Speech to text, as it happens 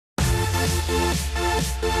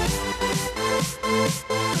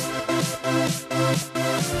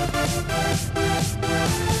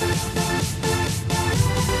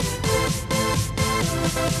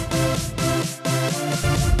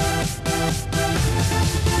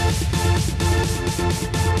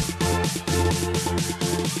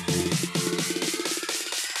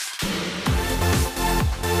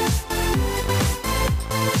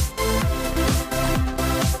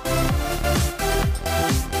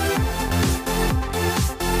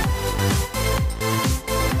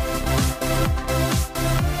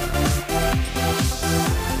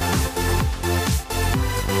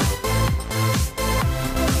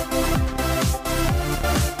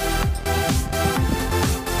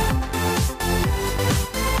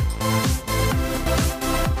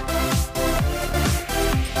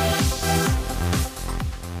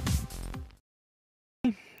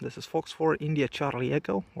This is Fox 4 India Charlie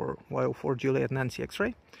Echo, or YO4 Juliet Nancy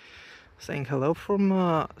X-Ray, saying hello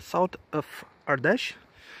from south of Ardèche,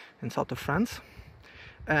 in south of France.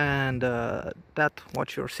 And that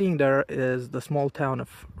what you're seeing there is the small town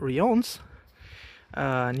of Rions,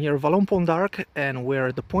 near Vallon-Pont d'Arc, and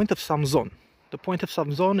we're the point of Samson. The point of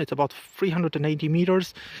Samson, it's about 380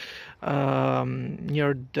 meters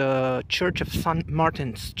near the church of St.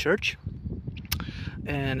 Martin's Church.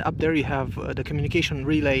 And up there you have the communication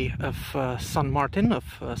relay of San Martin, of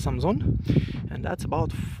Samson, and that's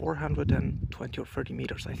about 420 or 30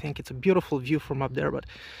 meters. I think it's a beautiful view from up there, but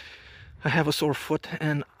I have a sore foot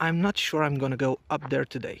and I'm not sure I'm gonna go up there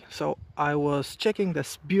today. So I was checking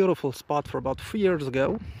this beautiful spot for about 3 years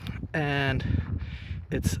ago, and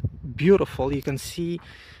it's beautiful. You can see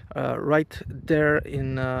right there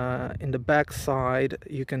in the back side,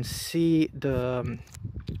 you can see the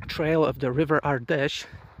trail of the river Ardèche.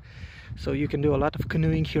 So you can do a lot of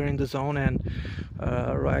canoeing here in the zone, and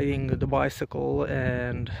riding the bicycle,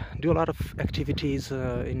 and do a lot of activities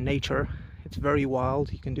in nature. It's very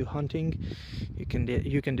wild. You can do hunting, you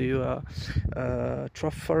can do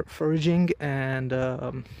trough foraging, and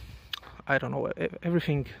I don't know,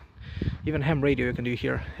 everything, even ham radio you can do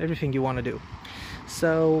here, everything you want to do.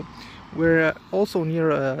 So we're also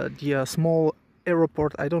near the small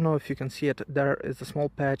airport. I don't know if you can see it. There is a small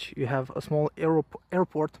patch. You have a small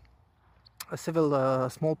airport, a civil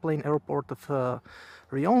small plane airport of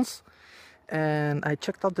Rions. And I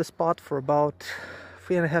checked out the spot for about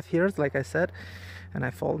 3.5 years, like I said, and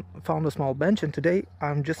I found a small bench. And today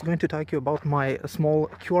I'm just going to talk to you about my small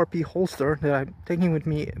QRP holster that I'm taking with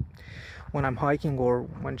me when I'm hiking, or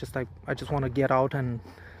when I just want to get out and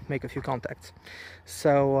make a few contacts.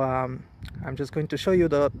 So I'm just going to show you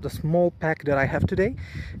the small pack that I have today,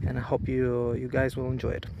 and I hope you guys will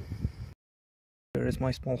enjoy it. Here is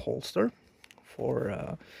my small holster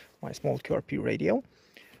for my small QRP radio,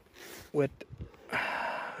 with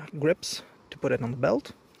grips to put it on the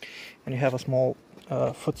belt, and you have a small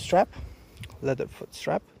foot strap, leather foot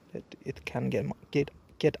strap. It can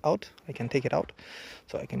get out. I can take it out,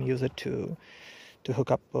 so I can use it to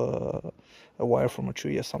hook up a wire from a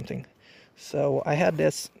tree or something. So I had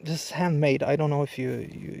this is handmade. I don't know if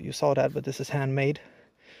you saw that, but this is handmade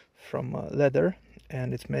from leather,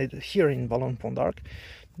 and it's made here in Vallon-Pont d'Arc.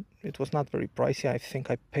 It was not very pricey. I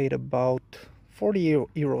think I paid about 40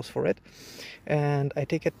 euros for it, and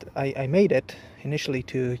I made it initially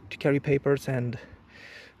to carry papers and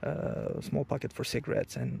a small pocket for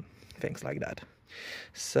cigarettes and things like that.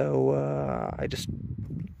 So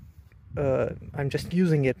I'm just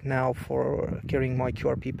using it now for carrying my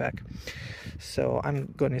QRP pack. So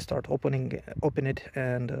I'm going to start open it,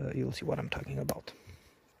 and you'll see what I'm talking about.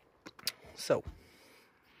 So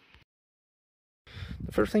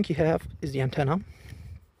the first thing you have is the antenna.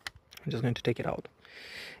 I'm just going to take it out.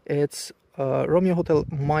 It's Romeo Hotel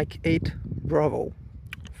Mike 8 Bravo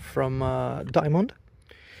from Diamond.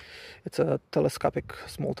 It's a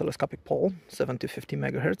small telescopic pole, 7 to 50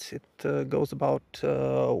 megahertz. It goes about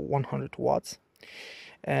 100 watts.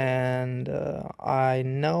 And I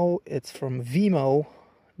know it's from Vimo,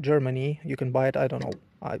 Germany. You can buy it, I don't know.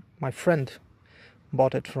 My friend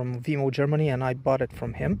bought it from Vimo, Germany, and I bought it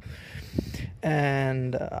from him.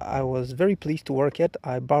 And I was very pleased to work it.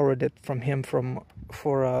 I borrowed it from him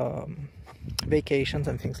for vacations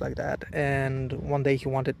and things like that. And one day he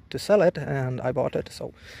wanted to sell it, and I bought it.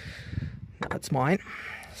 So now it's mine.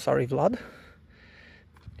 Sorry, Vlad.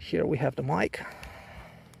 Here we have the mic.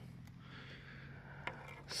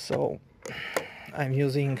 So I'm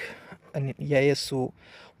using an Yaesu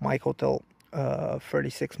Mike Hotel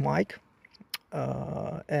 36 mic.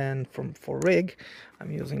 And for rig,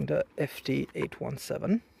 I'm using the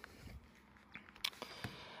FT-817.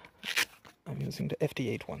 I'm using the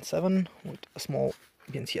FT-817 with a small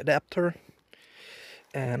BNC adapter,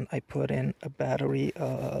 and I put in a battery,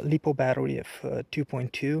 LiPo battery of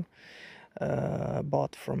 2.2,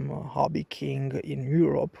 bought from Hobby King in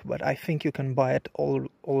Europe, but I think you can buy it all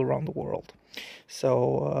around the world.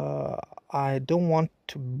 So I don't want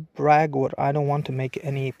to brag, or I don't want to make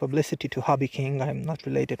any publicity to Hobby King. I'm not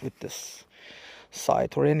related with this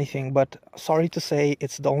site or anything, but sorry to say,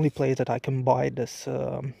 it's the only place that I can buy this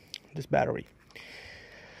this battery.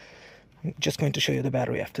 I'm just going to show you the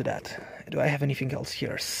battery after that. Do I have anything else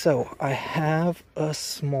here? So I have a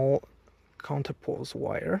small counterpose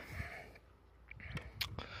wire,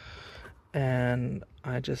 and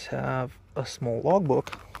I just have a small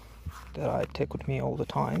logbook that I take with me all the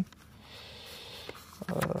time,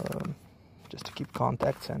 just to keep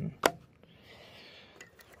contacts and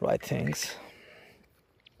write things.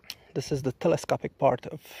 This is the telescopic part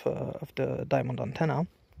of the diamond antenna.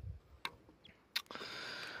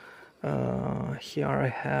 Here I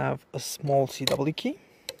have a small CW key.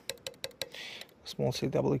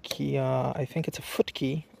 I think it's a foot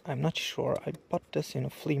key. I'm not sure. I bought this in a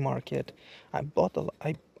flea market. I bought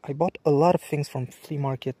a lot of things from flea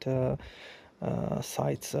market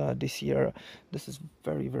sites this year. This is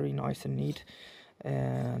very, very nice and neat.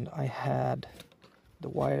 And I had the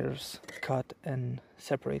wires cut and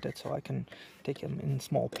separated so I can take them in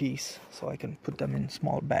small pieces, so I can put them in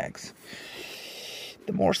small bags.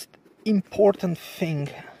 The most important thing,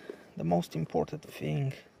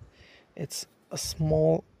 it's a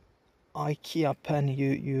small IKEA pen.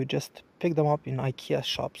 You just pick them up in IKEA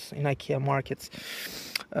shops, in IKEA markets.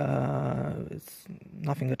 It's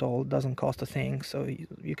nothing at all, doesn't cost a thing, so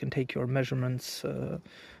you can take your measurements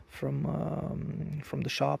from the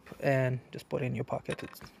shop and just put it in your pocket. It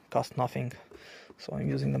costs nothing, so I'm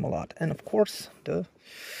using them a lot. And of course the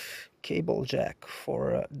cable jack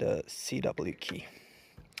for the CW key.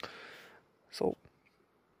 So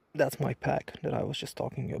that's my pack that I was just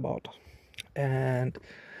talking about, and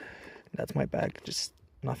that's my bag. Just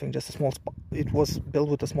nothing, just a small it was built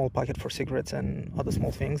with a small pocket for cigarettes and other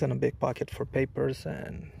small things, and a big pocket for papers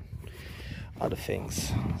and other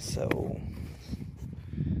things. So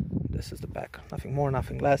this is the pack, nothing more,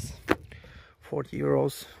 nothing less. 40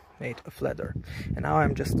 euros, made of leather. And now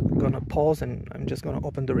I'm just gonna pause and I'm just gonna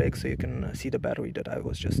open the rig so you can see the battery that I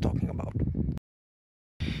was just talking about.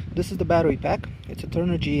 This is the battery pack. It's a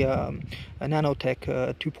Turnergy a Nanotech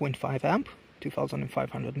 2.5 amp,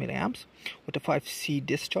 2500 milliamps, with a 5C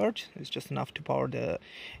discharge. It's just enough to power the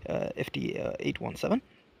FT-817.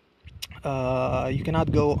 You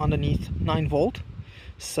cannot go underneath 9 volt,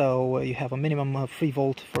 so you have a minimum of 3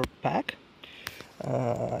 volt per pack.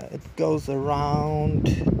 It goes around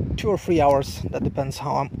 2 or 3 hours, that depends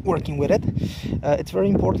how I'm working with it. It's very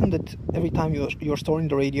important that every time you're storing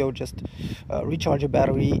the radio, just recharge your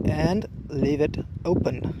battery and leave it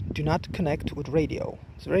open. Do not connect with radio.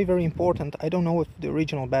 It's very, very important. I don't know if the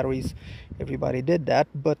original batteries everybody did that,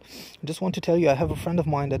 but I just want to tell you, I have a friend of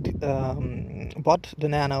mine that bought the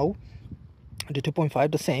Nano, the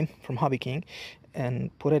 2.5, the same, from Hobby King,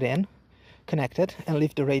 and put it in, connected, and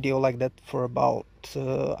leave the radio like that for about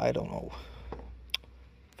I don't know,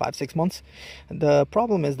 5-6 months. The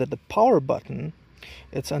problem is that the power button,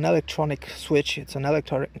 it's an electronic switch, it's an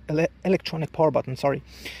electronic power button, sorry,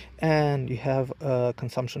 and you have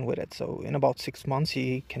consumption with it. So in about 6 months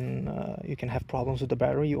you can have problems with the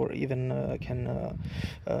battery, or even can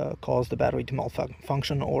cause the battery to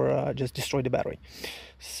malfunction, or just destroy the battery.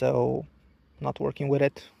 So not working with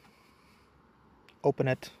it, open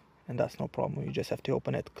it, and that's no problem. You just have to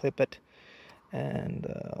open it, clip it, and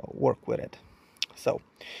work with it. So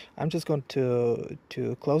I'm just going to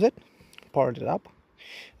close it, power it up,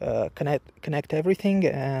 connect everything,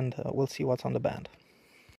 and we'll see what's on the band.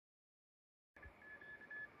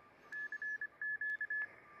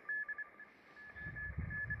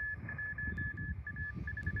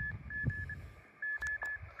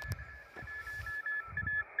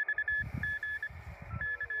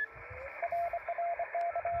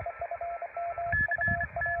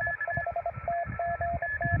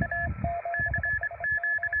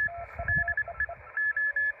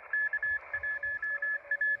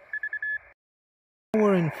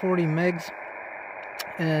 We're in 40 megs,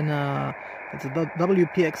 and it's a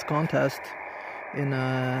WPX contest in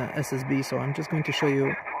SSB, so I'm just going to show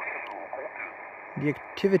you the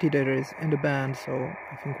activity that is in the band. So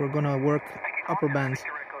I think we're gonna work upper bands.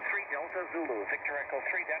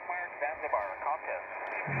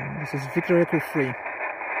 And this is Victor Echo 3. Victor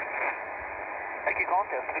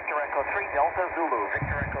Echo 3 Delta Zulu,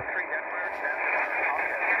 Victor Echo 3 Denmark,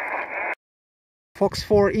 Fox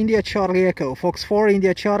 4 India Charlie Echo, Fox 4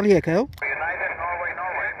 India Charlie Echo. United Norway,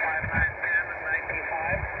 5910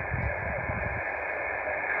 95.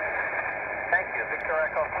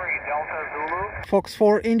 Delta Zulu. Fox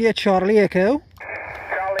 4 India Charlie Echo.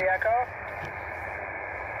 Charlie Echo.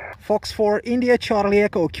 Fox 4 India Charlie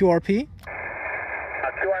Echo QRP.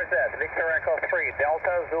 QRZ, Victor Echo 3,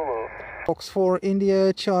 Delta Zulu. Fox 4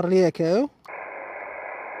 India Charlie Echo.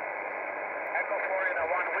 Echo 4 in a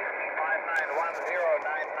 1 Whiskey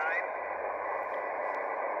 591099.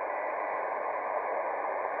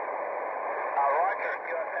 Roger,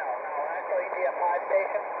 QSL. Now Echo India 5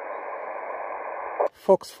 station.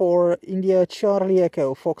 Fox 4 India Charlie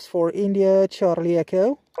Echo. Fox 4 India Charlie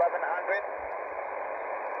Echo. 1100.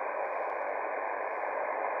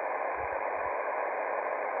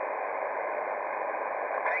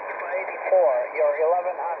 Thank you for 84. You're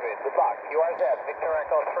 1100. Good luck. QRZ, Victor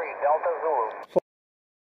Echo 3, Delta Zulu.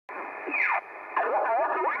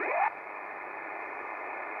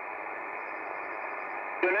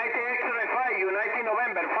 United X-ray 5, United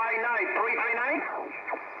November 59339.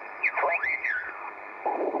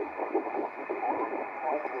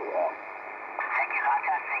 Thank you,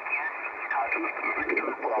 Haka. Thank you. Victor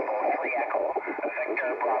Bravo 3 Echo.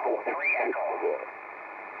 Victor Bravo 3 Echo.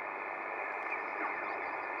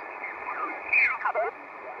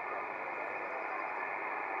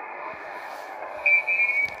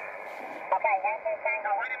 Okay, Yankee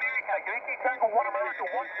Tango 1 America. Yankee Tango 1 America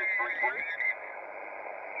 1633.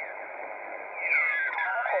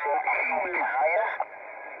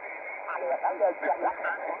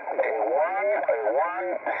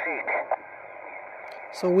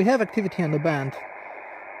 So we have activity on the band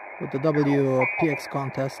with the WPX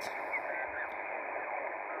contest.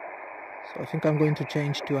 So I think I'm going to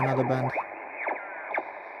change to another band.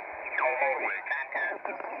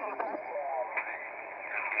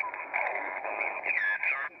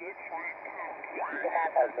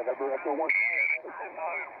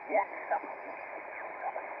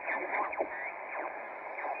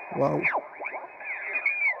 Wow.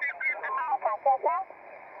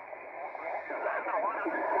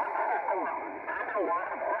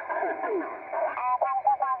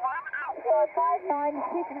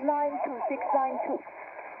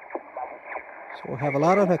 So we have a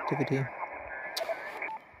lot of activity. So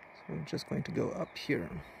I'm just going to go up here.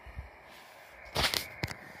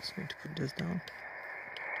 Just going to put this down.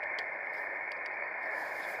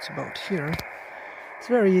 It's about here. It's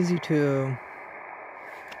very easy to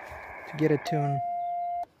get a tune.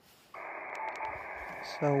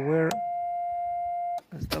 So we're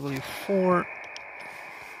SW4,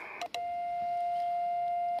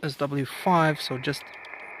 SW5, so just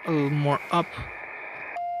a little more up.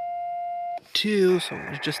 2, so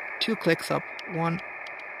it's just 2 clicks up, 1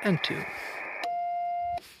 and 2.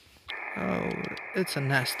 Oh, it's a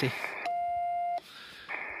nasty.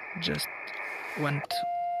 Just went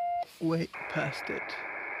way past it.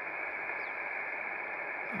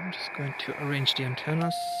 I'm just going to arrange the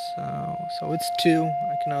antennas. So it's 2.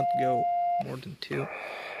 I cannot go more than 2.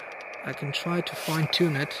 I can try to fine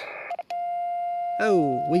tune it.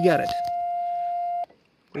 Oh, we got it.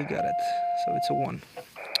 We got it. So it's a 1.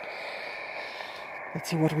 Let's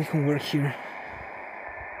see what we can work here.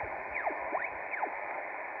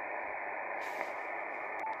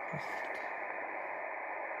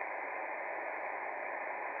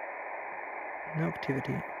 No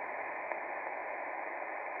activity.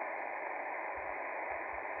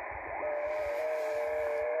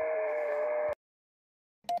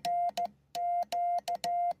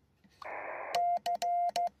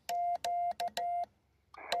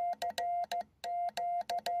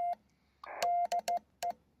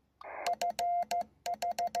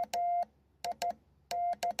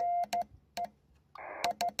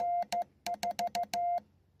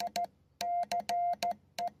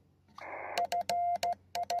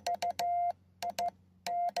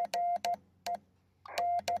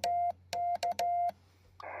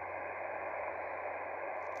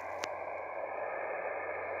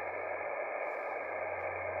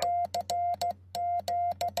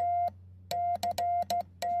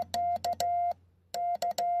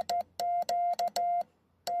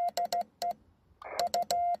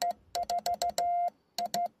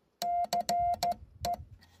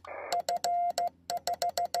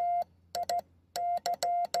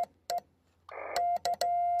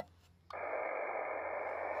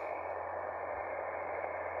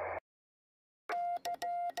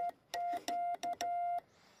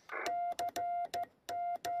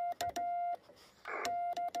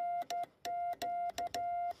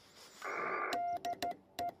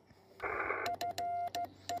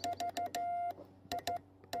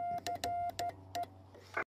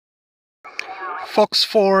 Fox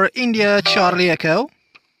 4 India Charlie Echo.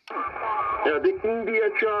 Yeah, the India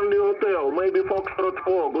Charlie Hotel, maybe Foxtrot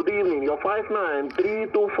 4. Good evening, you're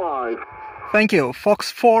 59325. Thank you.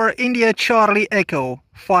 Fox 4 India Charlie Echo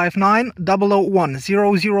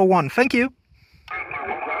 59001 Thank you.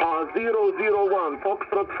 001,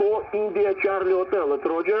 Foxtrot 4 India Charlie Hotel, that's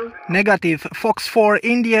Roger. Negative. Fox 4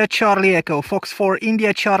 India Charlie Echo. Fox 4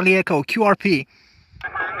 India Charlie Echo QRP.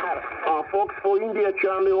 Fox 4 India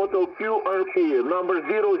Charlie Hotel QRP, number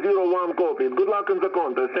 001 copied. Good luck in the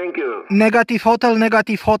contest, thank you. Negative Hotel,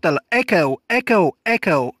 Negative Hotel. Echo, Echo,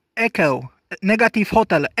 Echo, Echo. Negative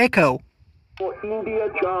Hotel, Echo. For India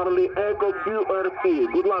Charlie Echo QRP,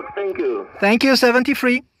 good luck, thank you. Thank you,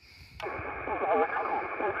 73.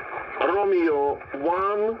 Romeo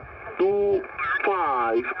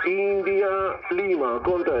 125 India Lima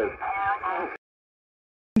contest.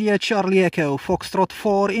 India Charlie Echo, Foxtrot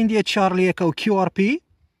 4 India Charlie Echo QRP.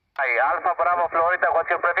 Hi, Alpha Bravo Florida, what's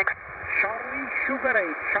your prefix? Charlie Sugar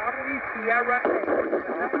 8, Charlie Sierra 8.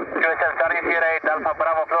 QSL Charlie Sierra 8, Alpha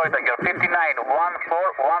Bravo Florida, you're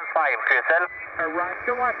 591415, QSL.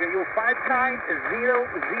 Roger, Roger, you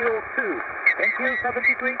 59002. Thank you,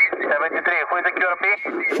 73. 73, who is the QRP?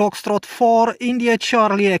 Foxtrot 4 India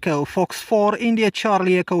Charlie Echo, Fox 4 India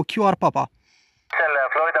Charlie Echo QR Papa.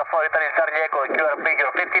 Florida 4 Italy Charlie Echo, QRP,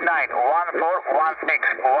 you're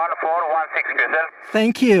 591416, 1416, QSL.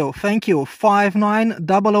 Thank you, thank you.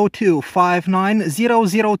 59002,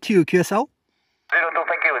 59002 QSL. 02,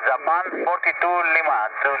 thank you. Japan 42 Lima,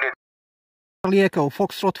 Juliet. Charlie Echo,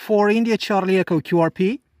 Foxtrot 4 India Charlie Echo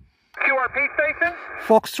QRP. QRP station?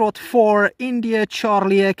 Foxtrot 4 India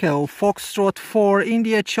Charlie Echo, Foxtrot 4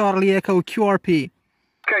 India Charlie Echo QRP.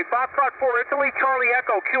 Okay, Foxtrot 4 Italy Charlie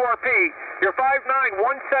Echo QRP. You're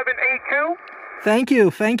 591782. Thank you,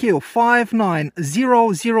 thank you.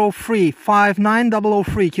 59003,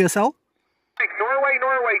 59003 QSL. Norway,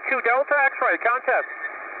 Norway 2 Delta X-ray, contest.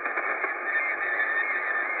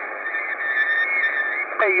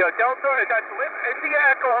 Hey, Delta, that's India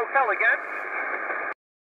Echo Hotel again.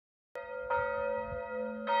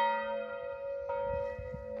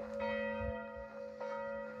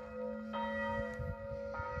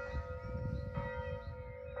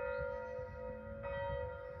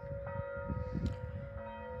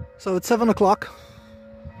 So it's 7 o'clock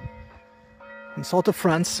in south of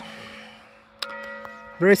France.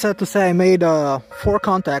 Very sad to say I made 4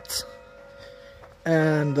 contacts,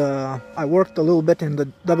 and I worked a little bit in the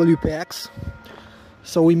WPX.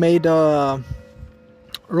 So we made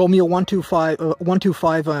Romeo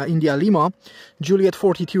 125 India Lima, Juliet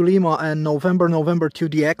 42 Lima, and November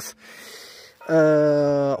 2DX.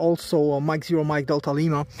 Also Mike 0 Mike Delta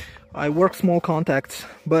Lima. I work small contacts,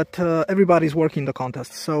 but everybody's working the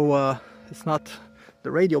contest, so it's not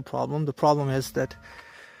the radio problem. The problem is that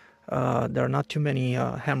there are not too many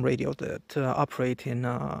ham radio that operate in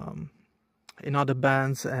other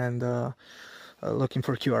bands and looking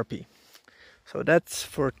for QRP. So that's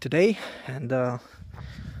for today, and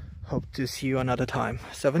hope to see you another time.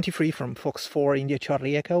 73 from Fox 4 India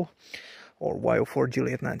Charlie Echo or YO4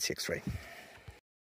 Juliet Nancy X-ray.